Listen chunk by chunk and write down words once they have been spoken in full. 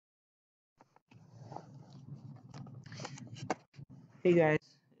Hey guys,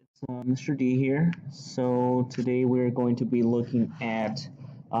 it's Mr. D here. So today we're going to be looking at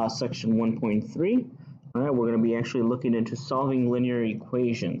section 1.3. All right, we're going to be actually looking into solving linear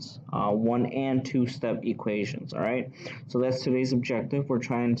equations, one and two step equations. All right, so that's today's objective. We're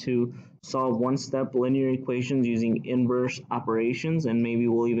trying to solve one step linear equations using inverse operations, and maybe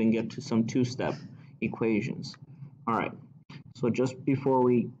we'll even get to some two step equations. All right, so just before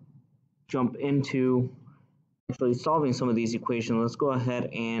we jump into actually solving some of these equations, let's go ahead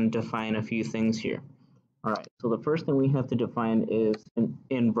and define a few things here. All right, so the first thing we have to define is an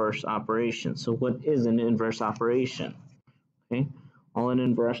inverse operation. So what is an inverse operation? Okay, all an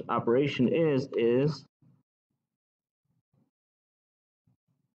inverse operation is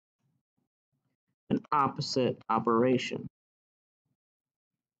an opposite operation.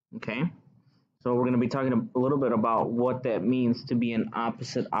 Okay, so we're going to be talking a little bit about what that means to be an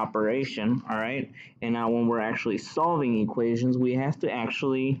opposite operation. All right, and now when we're actually solving equations, we have to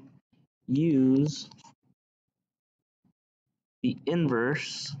actually use the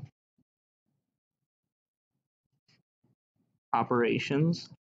inverse operations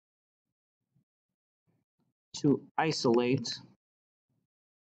to isolate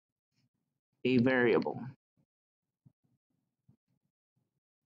a variable.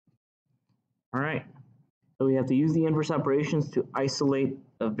 All right, so we have to use the inverse operations to isolate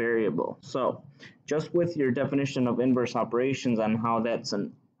a variable. So just with your definition of inverse operations on how that's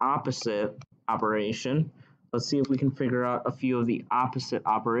an opposite operation, let's see if we can figure out a few of the opposite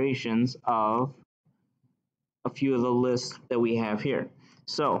operations of a few of the lists that we have here.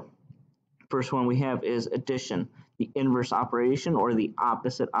 So first one we have is addition. The inverse operation or the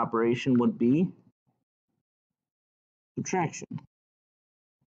opposite operation would be subtraction.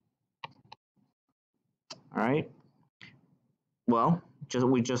 All right. Well,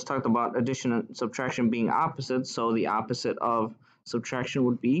 we just talked about addition and subtraction being opposites, so the opposite of subtraction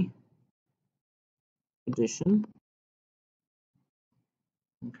would be addition.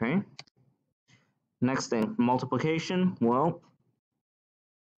 Okay. Next thing, multiplication. Well,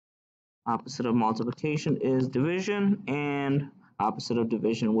 opposite of multiplication is division, and opposite of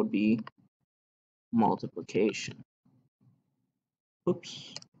division would be multiplication.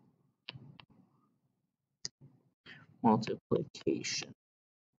 Oops. Multiplication.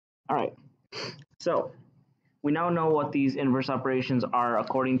 All right. So we now know what these inverse operations are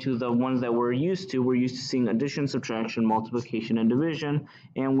according to the ones that we're used to. We're used to seeing addition, subtraction, multiplication, and division,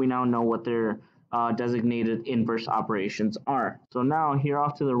 and we now know what their designated inverse operations are. So now here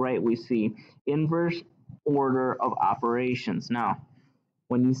off to the right we see inverse order of operations. Now,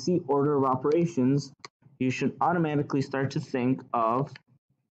 when you see order of operations, you should automatically start to think of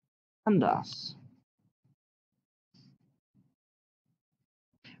PEMDAS.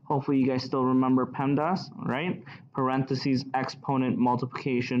 Hopefully you guys still remember PEMDAS, right? Parentheses, exponent,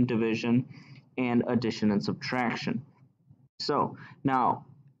 multiplication, division, and addition and subtraction. So now,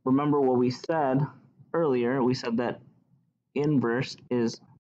 remember what we said earlier. We said that inverse is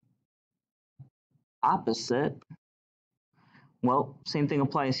opposite. Well, same thing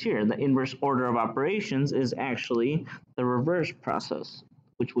applies here. The inverse order of operations is actually the reverse process,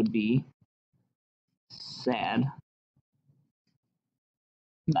 which would be SAD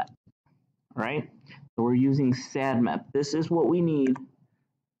MET, right? So we're using SAD MET. This is what we need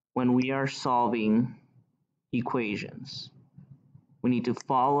when we are solving equations. We need to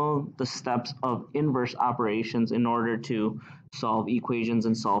follow the steps of inverse operations in order to solve equations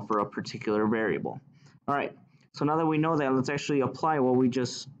and solve for a particular variable. All right, so now that we know that, let's actually apply what we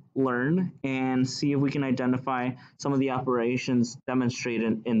just learned and see if we can identify some of the operations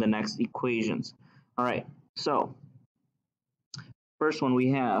demonstrated in the next equations. All right, so first one we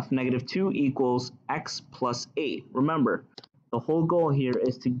have -2 equals x plus 8. Remember, the whole goal here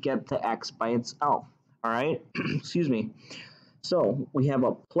is to get to x by itself. All right, excuse me. So we have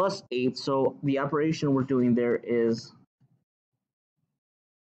a plus 8, so the operation we're doing there is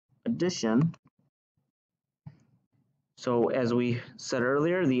addition. So as we said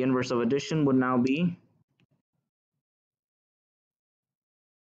earlier, the inverse of addition would now be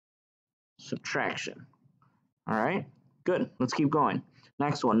subtraction. All right, good. Let's keep going.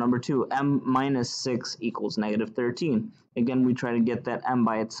 Next one, number 2, m minus 6 equals -13. Again, we try to get that m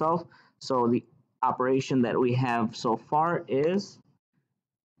by itself. So the operation that we have so far is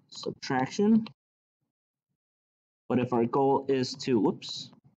subtraction. But if our goal is to,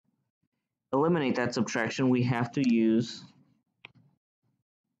 eliminate that subtraction, we have to use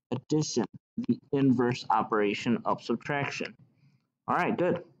addition, the inverse operation of subtraction. All right,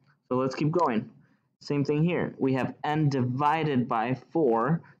 good. So let's keep going. Same thing here. We have n divided by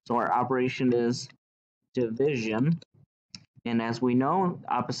 4, so our operation is division. And as we know,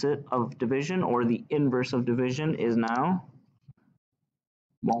 opposite of division or the inverse of division is now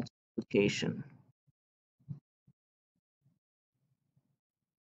multiplication.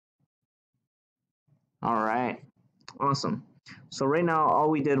 All right, awesome. So right now, all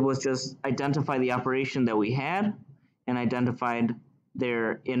we did was just identify the operation that we had and identified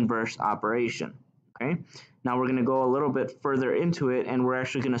their inverse operation, okay? Now we're gonna go a little bit further into it and we're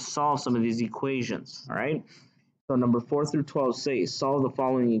actually gonna solve some of these equations, all right? So number 4 through 12 say, solve the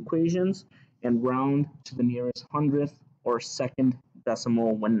following equations and round to the nearest hundredth or second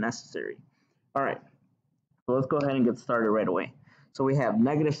decimal when necessary. All right, so let's go ahead and get started right away. So we have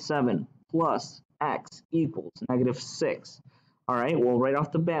 -7 plus x equals -6. All right, well, right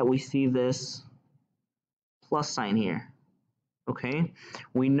off the bat, we see this plus sign here. Okay,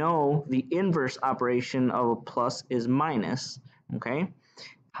 we know the inverse operation of a plus is minus. Okay,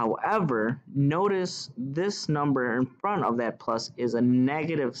 however, notice this number in front of that plus is a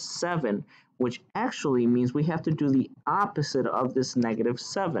 -7, which actually means we have to do the opposite of this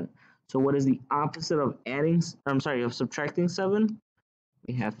 -7. So what is the opposite of of subtracting 7?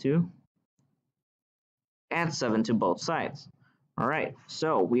 We have to add 7 to both sides. All right,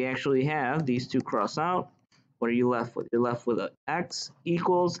 so we actually have these two cross out. What are you left with? You're left with a x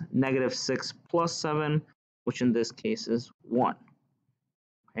equals -6 plus 7, which in this case is 1.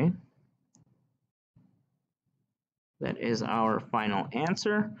 Okay, that is our final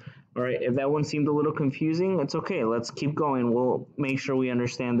answer. All right, if that one seemed a little confusing, it's okay. Let's keep going. We'll make sure we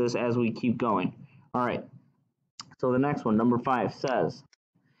understand this as we keep going. All right, so the next one, number 5, says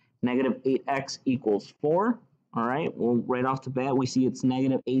 -8x equals 4. All right, well, right off the bat, we see it's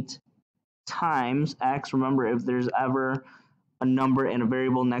 -8 times x. Remember, if there's ever a number and a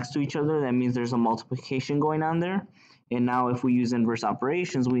variable next to each other, that means there's a multiplication going on there. And now if we use inverse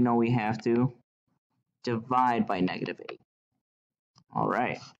operations, we know we have to divide by -8. All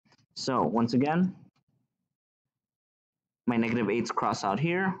right, so once again, my -8's cross out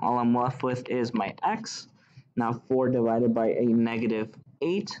here. All I'm left with is my x. Now 4 divided by a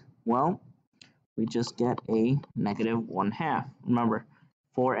 -8, well, we just get a -1/2. Remember,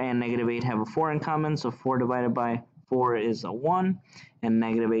 4 and -8 have a 4 in common, so 4 divided by 4 is a 1, and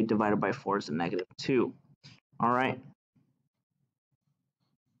 -8 divided by 4 is a -2. All right.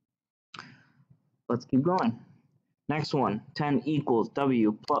 Let's keep going. Next one, 10 equals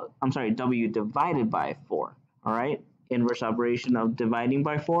w divided by 4. All right. Inverse operation of dividing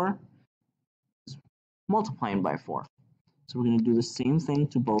by 4 is multiplying by 4. So we're going to do the same thing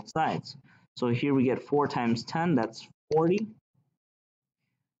to both sides. So here we get 4 times 10, that's 40.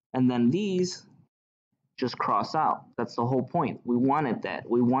 And then these just cross out. That's the whole point. We wanted that.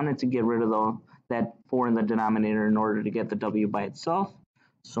 We wanted to get rid of that 4 in the denominator in order to get the w by itself.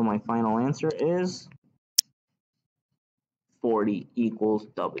 So my final answer is 40 equals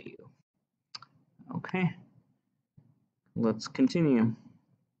w. Okay, let's continue.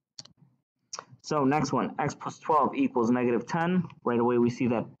 So next one, x plus 12 equals -10. Right away we see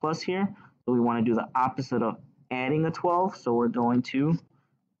that plus here. So we want to do the opposite of adding a 12. So we're going to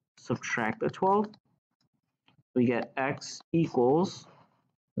subtract the 12. We get x equals,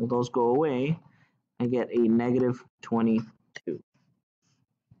 well, those go away, I get a -22.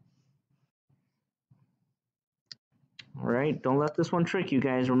 All right, don't let this one trick you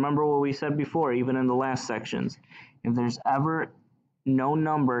guys. Remember what we said before, even in the last sections. If there's ever no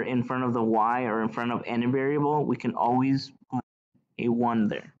number in front of the y or in front of any variable, we can always put a 1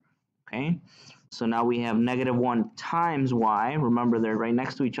 there, okay? So now we have -1 times y. Remember, they're right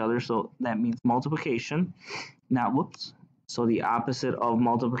next to each other, so that means multiplication. Now, whoops. So the opposite of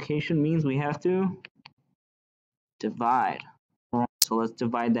multiplication means we have to divide. All right, so let's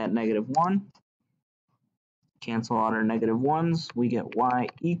divide that -1. Cancel out our -1s. We get y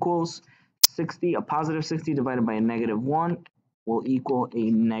equals 60. A positive 60 divided by a -1 will equal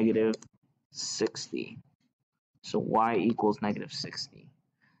a -60. So y equals -60.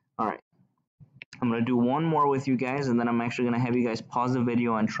 All right. I'm going to do one more with you guys, and then I'm actually going to have you guys pause the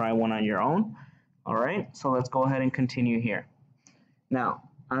video and try one on your own. All right, so let's go ahead and continue here. Now,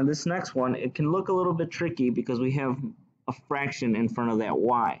 on this next one, it can look a little bit tricky because we have a fraction in front of that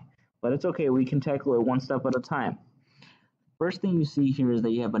y. But it's okay, we can tackle it one step at a time. First thing you see here is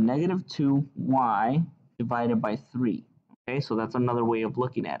that you have a -2y divided by 3. Okay, so that's another way of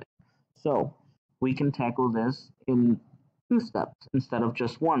looking at it. So we can tackle this in 2 steps instead of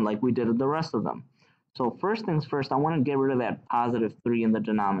just 1 like we did with the rest of them. So first things first, I want to get rid of that +3 in the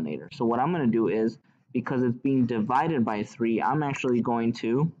denominator. So what I'm going to do is, because it's being divided by 3, I'm actually going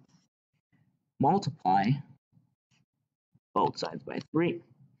to multiply both sides by 3.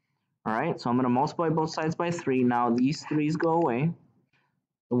 All right, so I'm going to multiply both sides by 3. Now these 3's go away.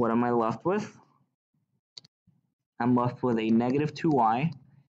 So what am I left with? I'm left with a negative 2y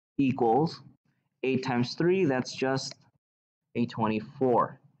equals 8 times 3, that's just a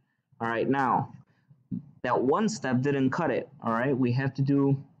 24. All right, now that one step didn't cut it. All right, we have to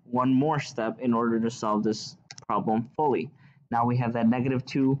do one more step in order to solve this problem fully. Now we have that negative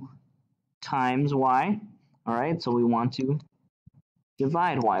 2 times y. All right, so we want to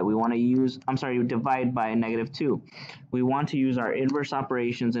divide y. We want to use, divide by negative 2. We want to use our inverse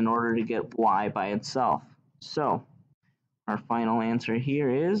operations in order to get y by itself. So our final answer here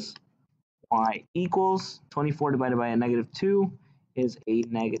is y equals 24 divided by a negative 2 is a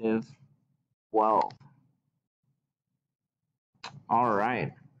negative 12. All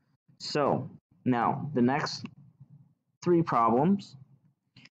right. So now the next 3 problems,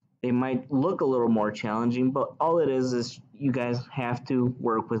 they might look a little more challenging, but all it is you guys have to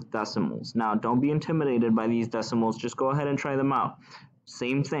work with decimals. Now, don't be intimidated by these decimals. Just go ahead and try them out.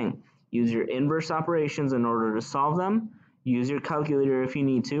 Same thing. Use your inverse operations in order to solve them. Use your calculator if you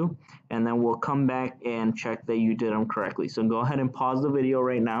need to, and then we'll come back and check that you did them correctly. So go ahead and pause the video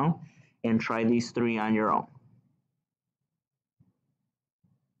right now and try these 3 on your own.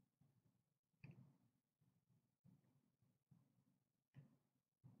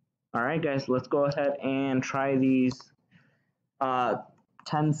 All right, guys, let's go ahead and try these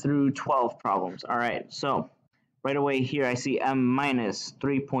 10 through 12 problems. All right, so right away here I see m minus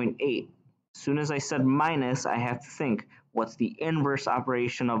 3.8. As soon as I said minus, I have to think, what's the inverse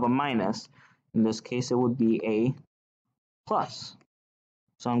operation of a minus? In this case, it would be a plus.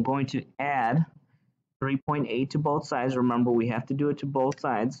 So I'm going to add 3.8 to both sides. Remember, we have to do it to both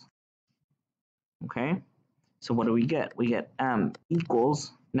sides. Okay, so what do we get? We get m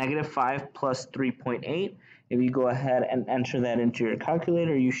equals negative 5 plus 3.8. If you go ahead and enter that into your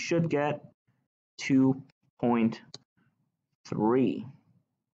calculator, you should get 2.3.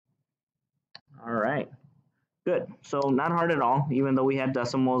 All right, good. So not hard at all. Even though we had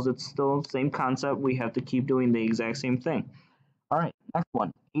decimals, it's still the same concept. We have to keep doing the exact same thing. All right, next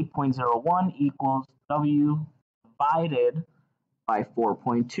one. 8.01 equals w divided by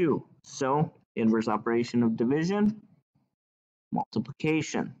 4.2. So inverse operation of division,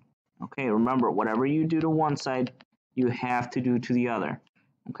 multiplication. Okay, remember, whatever you do to one side, you have to do to the other.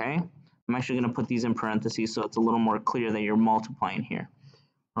 Okay, I'm actually going to put these in parentheses so it's a little more clear that you're multiplying here.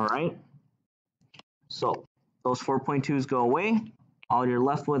 All right, so those 4.2's go away. All you're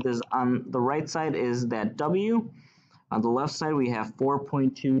left with is on the right side is that w. On the left side, we have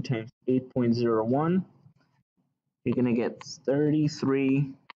 4.2 times 8.01. You're going to get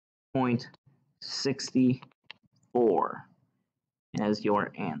 33.64 as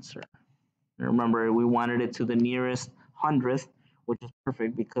your answer. And remember, we wanted it to the nearest hundredth, which is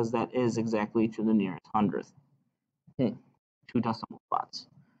perfect because that is exactly to the nearest hundredth. Okay, 2 decimal spots.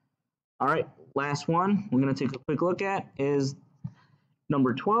 All right, last one we're going to take a quick look at is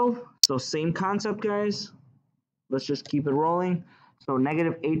number 12. So same concept, guys. Let's just keep it rolling. So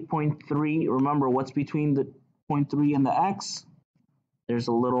negative 8.3, remember what's between the 0.3 and the x? There's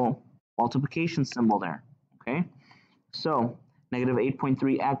a little multiplication symbol there, okay? So negative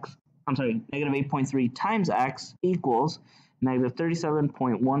 8.3 times x equals negative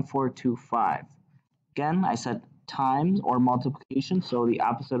 37.1425. Again, I said times or multiplication, so the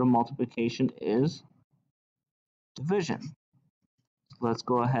opposite of multiplication is division. So let's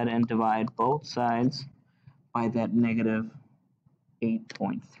go ahead and divide both sides by that negative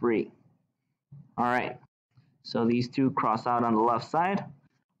 8.3. All right, so these two cross out on the left side.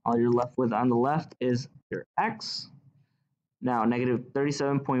 All you're left with on the left is your x. Now, negative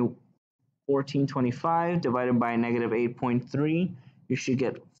 37.1425 divided by negative 8.3, you should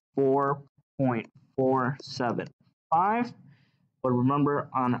get 4.475. But remember,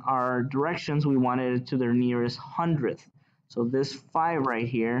 on our directions, we wanted it to their nearest hundredth. So this 5 right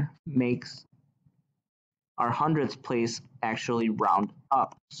here makes our hundredth place actually round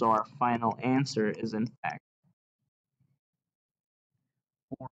up. So our final answer is in fact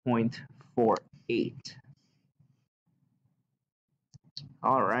 4.48.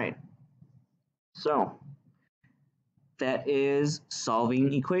 All right. So that is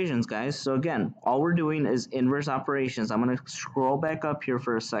solving equations, guys. So again, all we're doing is inverse operations. I'm going to scroll back up here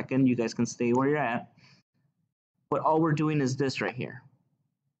for a second. You guys can stay where you're at. But all we're doing is this right here.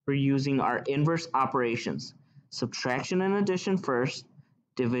 We're using our inverse operations. Subtraction and addition first,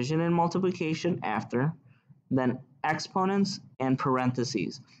 division and multiplication after, then exponents and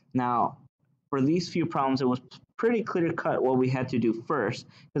parentheses. Now, for these few problems, it was pretty clear cut what we had to do first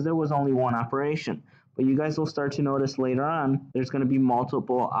because there was only one operation. But you guys will start to notice later on, there's going to be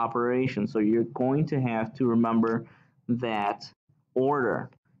multiple operations. So you're going to have to remember that order.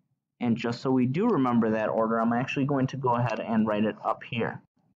 And just so we do remember that order, I'm actually going to go ahead and write it up here.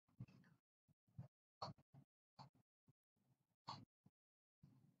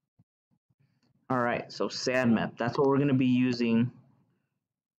 All right, so SADMAP, that's what we're going to be using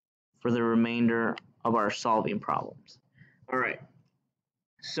for the remainder of our solving problems. All right,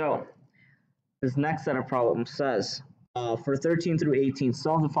 so this next set of problems says, for 13 through 18,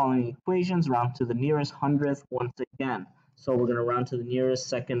 solve the following equations, round to the nearest hundredth once again. So we're going to round to the nearest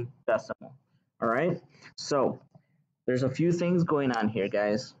second decimal. All right, so there's a few things going on here,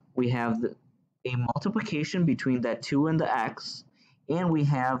 guys. We have a multiplication between that 2 and the x, and we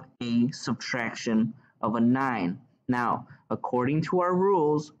have a subtraction of a 9. Now, according to our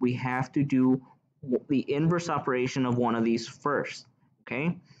rules, we have to do the inverse operation of one of these first,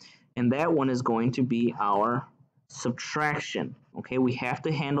 okay? And that one is going to be our subtraction, okay? We have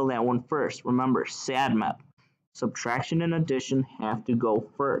to handle that one first. Remember, SADMAP, subtraction and addition have to go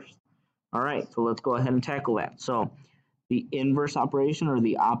first. All right, so let's go ahead and tackle that. So the inverse operation or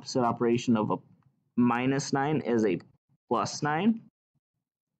the opposite operation of a minus 9 is a plus 9.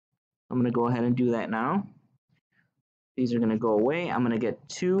 I'm going to go ahead and do that now. These are going to go away. I'm going to get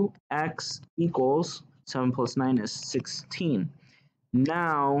 2x equals 7 plus 9 is 16.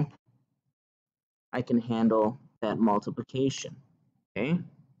 Now I can handle that multiplication. Okay.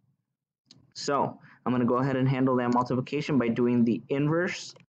 So I'm going to go ahead and handle that multiplication by doing the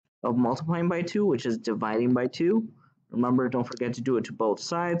inverse of multiplying by 2, which is dividing by 2. Remember, don't forget to do it to both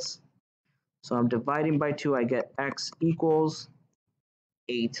sides. So I'm dividing by 2. I get x equals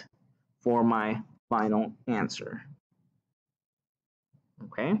 8 for my final answer.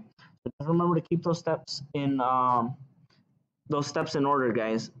 Okay, so just remember to keep those steps in order,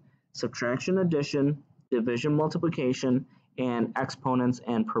 guys. Subtraction, addition, division, multiplication, and exponents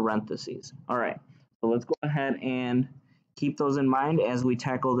and parentheses. All right, so let's go ahead and keep those in mind as we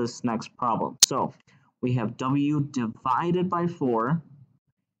tackle this next problem. So we have w divided by 4,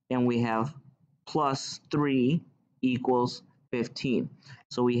 and we have plus 3 equals 15.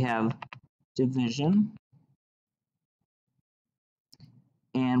 So we have division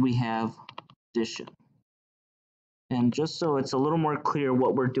and we have addition. And just so it's a little more clear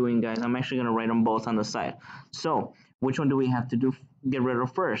what we're doing, guys, I'm actually going to write them both on the side. So which one do we have to get rid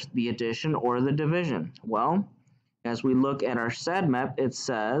of first, the addition or the division? Well, as we look at our SADMAP, it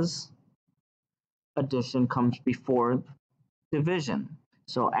says addition comes before division.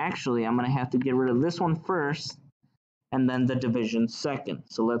 So actually, I'm going to have to get rid of this one first and then the division second.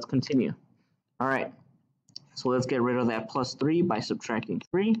 So let's continue. All right, so let's get rid of that plus 3 by subtracting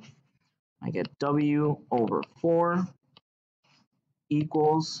 3. I get w over 4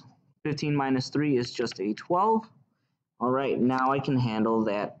 equals 15 minus 3 is just a 12. All right, now I can handle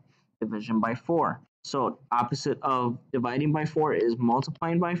that division by 4. So opposite of dividing by 4 is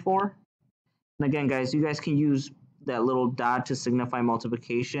multiplying by 4. And again, guys, you guys can use that little dot to signify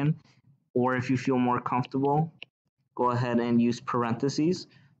multiplication, or if you feel more comfortable, go ahead and use parentheses.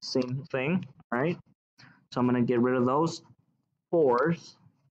 Same thing, right? So I'm going to get rid of those 4s,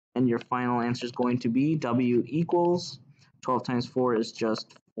 and your final answer is going to be w equals 12 times 4 is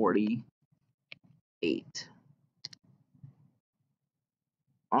just 48.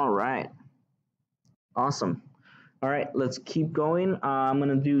 All right. Awesome. All right, let's keep going. I'm going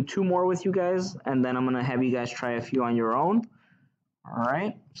to do 2 more with you guys, and then I'm going to have you guys try a few on your own. All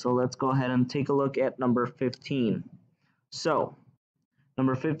right, so let's go ahead and take a look at number 15. So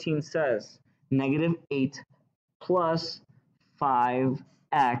number 15 says negative 8 plus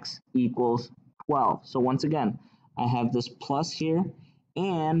 5x equals 12. So once again, I have this plus here,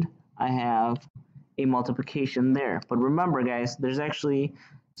 and I have a multiplication there. But remember, guys, there's actually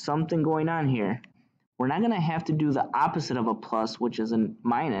something going on here. We're not going to have to do the opposite of a plus, which is a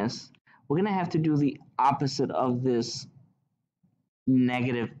minus. We're going to have to do the opposite of this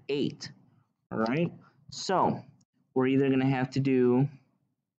negative 8. All right? So we're either going to have to do,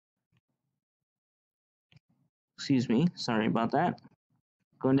 excuse me, sorry about that.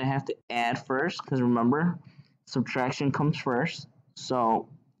 Going to have to add first, because remember, subtraction comes first. So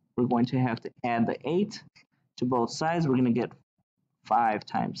we're going to have to add the 8 to both sides. We're going to get 5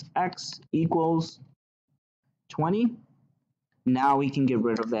 times x equals 20. Now we can get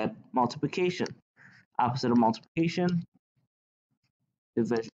rid of that multiplication. Opposite of multiplication,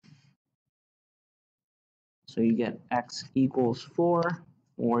 division. So you get x equals 4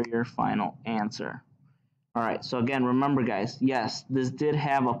 for your final answer. All right, so again, remember, guys, yes, this did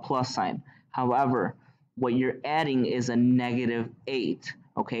have a plus sign. However, what you're adding is a negative 8,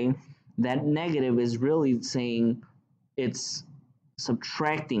 okay? that negative is really saying it's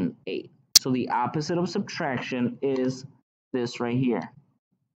subtracting 8. So the opposite of subtraction is this right here,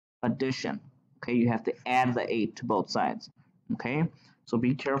 addition. Okay, you have to add the 8 to both sides. Okay, so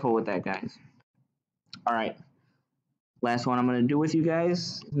be careful with that, guys. All right, last one I'm going to do with you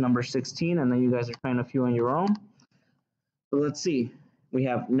guys is number 16, and then you guys are trying a few on your own. So let's see. We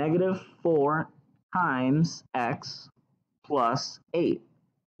have negative 4 times x plus 8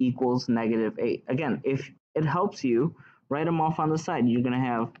 equals negative 8. Again, if it helps you, write them off on the side. You're going to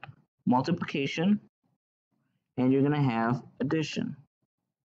have multiplication and you're going to have addition.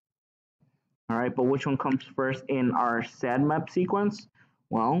 All right, but which one comes first in our SADMAP sequence?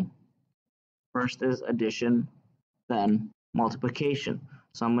 Well, first is addition, then multiplication.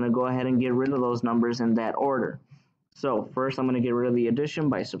 So I'm going to go ahead and get rid of those numbers in that order. So first I'm going to get rid of the addition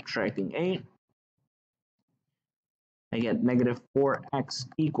by subtracting 8. I get negative 4x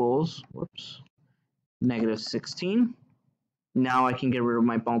equals, negative 16. Now I can get rid of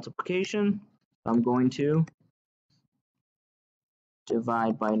my multiplication. I'm going to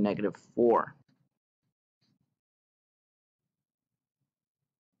divide by negative 4.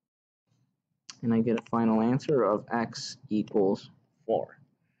 And I get a final answer of x equals 4.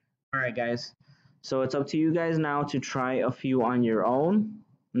 All right, guys. So it's up to you guys now to try a few on your own.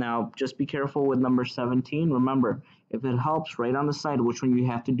 Now, just be careful with number 17. Remember, if it helps, write on the side which one you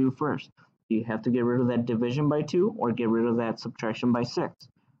have to do first. Do you have to get rid of that division by 2 or get rid of that subtraction by 6?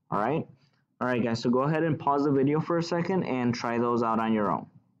 All right? All right, guys. So go ahead and pause the video for a second and try those out on your own.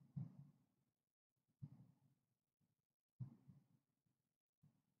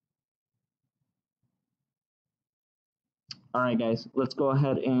 All right, guys, let's go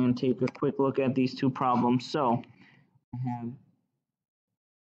ahead and take a quick look at these two problems. So I have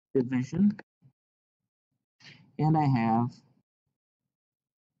division and I have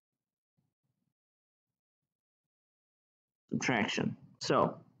subtraction.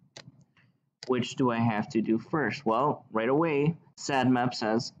 So which do I have to do first? Well, right away, SADMAP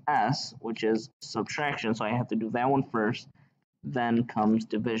says S, which is subtraction, so I have to do that one first. Then comes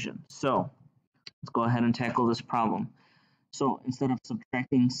division. So let's go ahead and tackle this problem. So instead of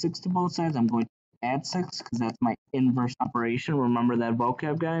subtracting 6 to both sides, I'm going to add 6 because that's my inverse operation. Remember that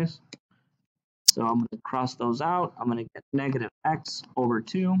vocab, guys? So I'm going to cross those out. I'm going to get negative x over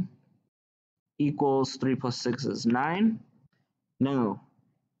 2 equals 3 plus 6 is 9. Now,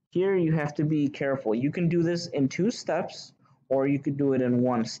 here you have to be careful. You can do this in 2 steps or you could do it in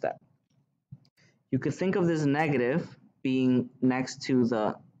 1 step. You could think of this negative being next to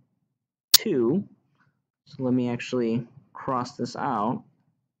the 2. So let me actually cross this out,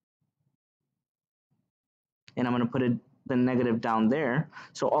 and I'm going to put the negative down there.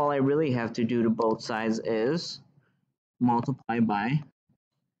 So all I really have to do to both sides is multiply by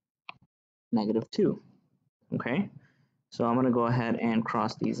negative 2. Okay, so I'm going to go ahead and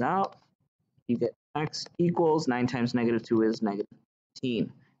cross these out. You get x equals 9 times negative 2 is negative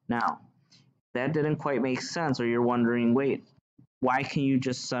 15. Now, that didn't quite make sense, or you're wondering, wait, why can you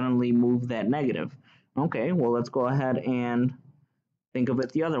just suddenly move that negative? Okay, well, let's go ahead and think of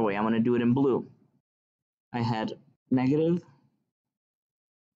it the other way. I'm going to do it in blue. I had negative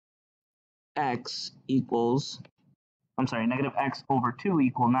x over 2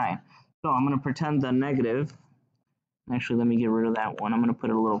 equal 9. So I'm going to pretend the negative, actually let me get rid of that one. I'm going to put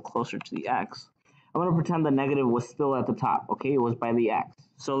it a little closer to the x. I'm going to pretend the negative was still at the top, okay? It was by the x.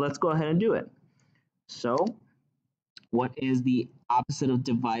 So let's go ahead and do it. So what is the opposite of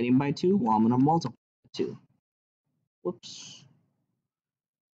dividing by 2? Well, I'm going to multiply by 2. Whoops.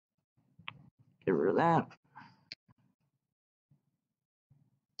 Get rid of that.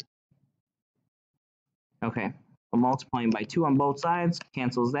 Okay, I'm multiplying by 2 on both sides,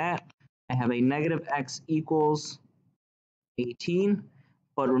 cancels that. I have a negative x equals 18,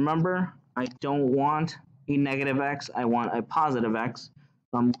 but remember, I don't want a negative x, I want a positive x.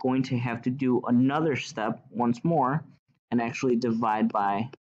 So I'm going to have to do another step once more and actually divide by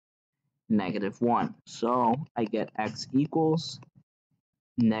negative 1. So I get x equals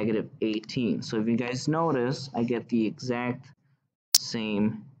negative 18. So if you guys notice, I get the exact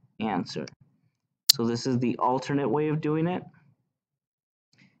same answer. So this is the alternate way of doing it.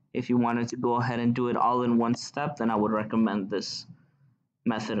 If you wanted to go ahead and do it all in one step, then I would recommend this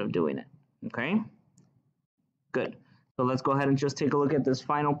method of doing it. Okay? Good. So let's go ahead and just take a look at this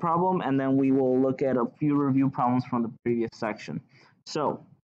final problem, and then we will look at a few review problems from the previous section. So,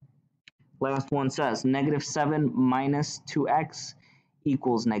 last one says, negative 7 minus 2x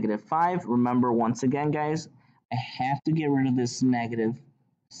equals negative 5. Remember, once again, guys, I have to get rid of this negative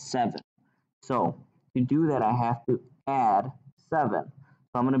 7. So to do that, I have to add 7.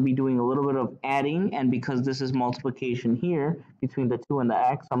 So I'm going to be doing a little bit of adding, and because this is multiplication here between the 2 and the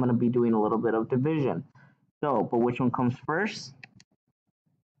x, I'm going to be doing a little bit of division. So, but which one comes first?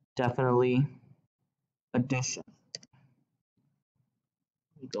 Definitely addition.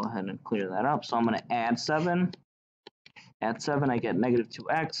 Go ahead and clear that up. So I'm going to add 7. Add 7, I get negative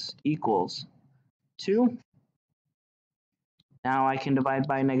 2x equals 2. Now I can divide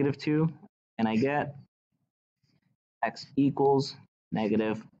by negative 2, and I get x equals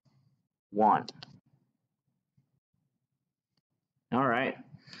negative 1. All right,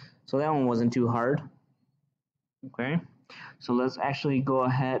 so that one wasn't too hard. Okay, so let's actually go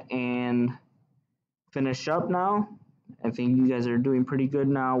ahead and finish up now. I think you guys are doing pretty good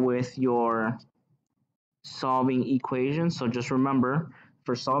now with your solving equations. So just remember,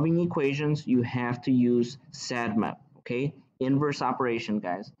 for solving equations, you have to use SADMAP, okay? Inverse operation,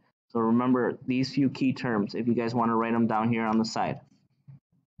 guys. So remember these few key terms if you guys want to write them down here on the side.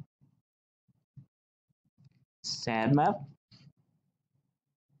 SADMAP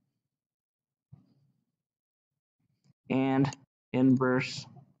and inverse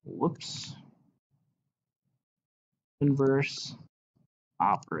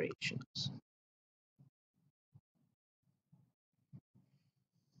operations.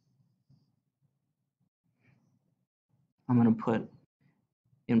 I'm going to put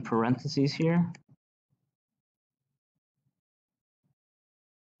in parentheses here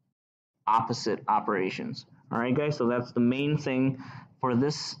opposite operations. All right, guys, so that's the main thing for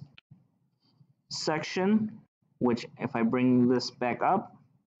this section, which if I bring this back up,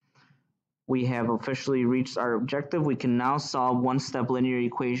 we have officially reached our objective. We can now solve one-step linear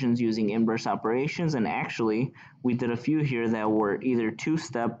equations using inverse operations, and actually we did a few here that were either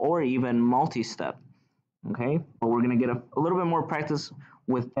two-step or even multi-step. Okay, but we're going to get a little bit more practice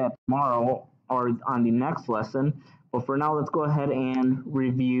with that tomorrow or on the next lesson. But for now, let's go ahead and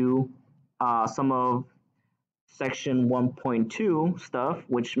review some of section 1.2 stuff,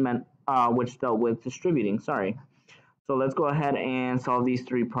 which dealt with distributing. Sorry. So let's go ahead and solve these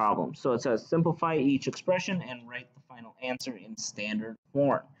three problems. So it says simplify each expression and write the final answer in standard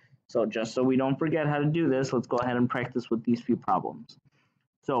form. So just so we don't forget how to do this, let's go ahead and practice with these few problems.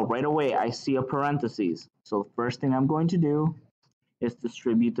 So right away, I see a parentheses. So the first thing I'm going to do is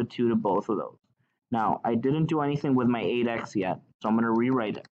distribute the 2 to both of those. Now, I didn't do anything with my 8x yet, so I'm going to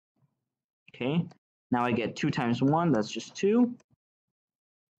rewrite it. Okay, now I get 2 times 1, that's just 2,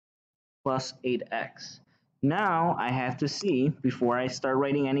 plus 8x. Now I have to see, before I start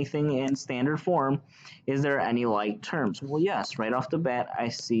writing anything in standard form, is there any like terms? Well, yes, right off the bat, I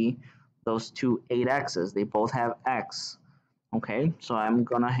see those two 8x's. They both have x. Okay, so I'm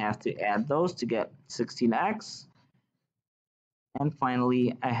going to have to add those to get 16x. And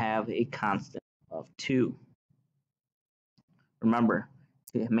finally, I have a constant of 2. Remember,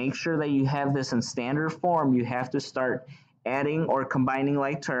 to make sure that you have this in standard form, you have to start adding or combining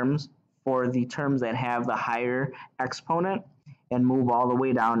like terms for the terms that have the higher exponent and move all the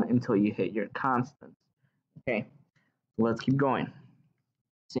way down until you hit your constants. Okay, so let's keep going.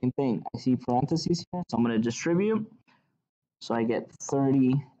 Same thing, I see parentheses here, so I'm going to distribute. So I get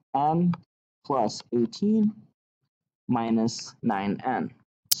 30n plus 18 minus 9n.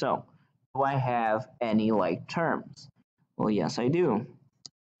 So, do I have any like terms? Well, yes, I do.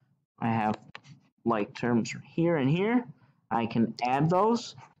 I have like terms here and here. I can add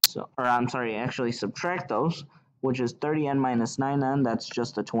those, actually subtract those, which is 30n minus 9n, that's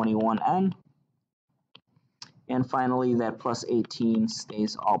just a 21n. And finally, that plus 18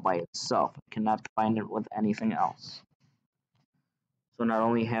 stays all by itself. I cannot combine it with anything else. So not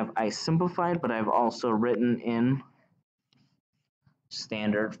only have I simplified, but I've also written in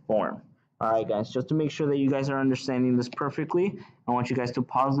standard form. Alright guys, just to make sure that you guys are understanding this perfectly, I want you guys to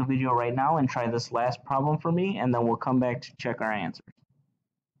pause the video right now and try this last problem for me, and then we'll come back to check our answers.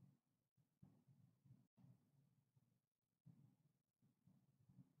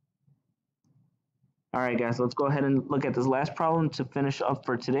 Alright guys, let's go ahead and look at this last problem to finish up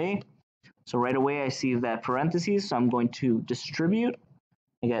for today. So right away I see that parentheses, so I'm going to distribute.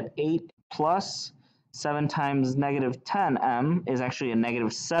 I get 8 plus 7 times negative 10m is actually a negative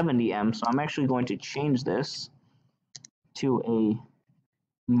 70m, so I'm actually going to change this to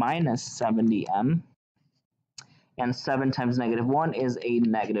a minus 70m, and 7 times negative 1 is a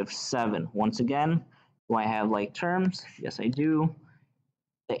negative 7. Once again, do I have like terms? Yes, I do.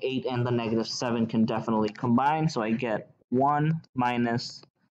 The 8 and the negative 7 can definitely combine, so I get 1 minus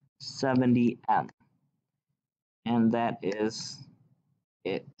 70m, and that is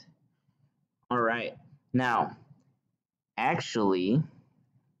it. All right, now, actually,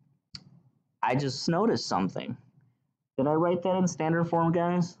 I just noticed something. Did I write that in standard form,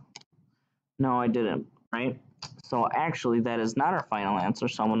 guys? No, I didn't, right? So actually, that is not our final answer,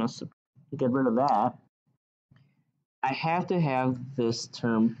 so I'm going to get rid of that. I have to have this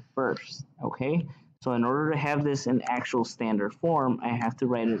term first, okay? So in order to have this in actual standard form, I have to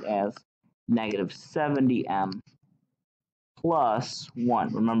write it as negative 70m plus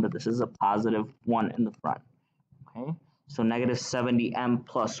 1. Remember, this is a positive 1 in the front, okay? So negative 70m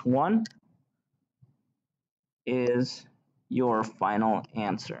plus 1 is your final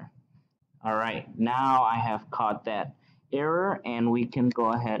answer. All right, now I have caught that error, and we can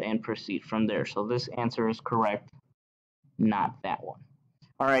go ahead and proceed from there. So this answer is correct, not that one.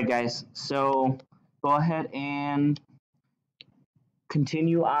 All right, guys, so go ahead and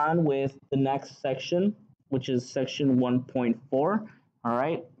continue on with the next section, which is section 1.4. All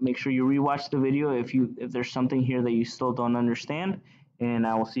right, make sure you rewatch the video if there's something here that you still don't understand, and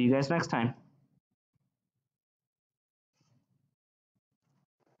I will see you guys next time.